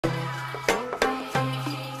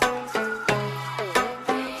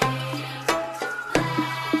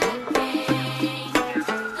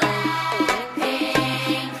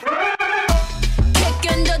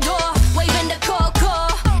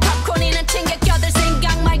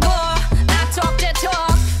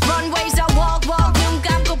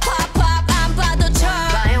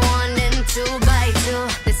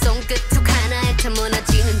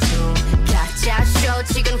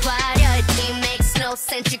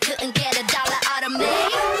couldn't get a dollar out of me.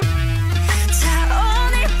 자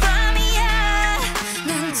오늘 밤이야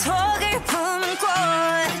난 독을 품은 꽃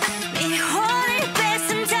미혼을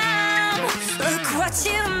뺏은 다음 Look what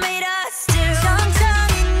you made us do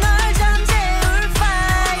천천히 널 잠재울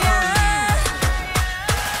fire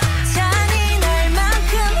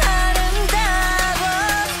잔인할만큼 아름다워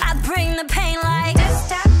I bring the pain like This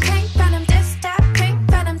that pink venom This that pink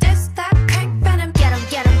venom This that pink venom Get 'em,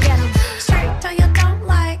 get 'em, get 'em. Straight till you don't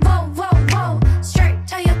like Whoa, whoa, whoa Straight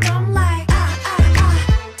till you don't like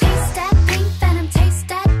Taste that pink venom, taste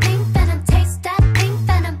that pink venom, taste that pink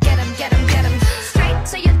venom. Get 'em, get 'em, get 'em. Straight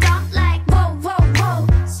till you don't like Whoa, whoa, whoa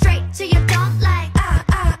Straight till you don't like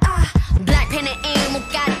Black pen and aim,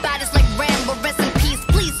 got bodies like Rambo. Rest in peace,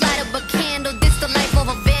 please light up a candle. This the life of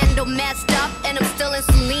a vandal, messed up, and I'm still in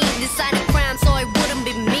saline. Deciding crime, so it wouldn't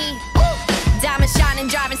be me. Ooh. Diamond shining,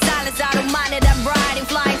 driving silence, I don't mind it. I'm riding,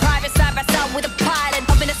 flying private side by side with a pilot.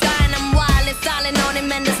 Up in the sky and I'm wild and silent on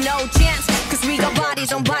him, and there's no chance. Cause we got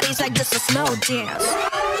bodies on bodies like this a slow dance.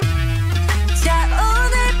 자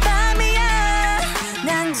오늘 밤이야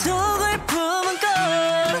난 독을 품은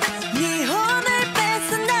꽃 네 혼을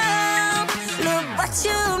뺏은 다음 Look what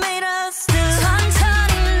you made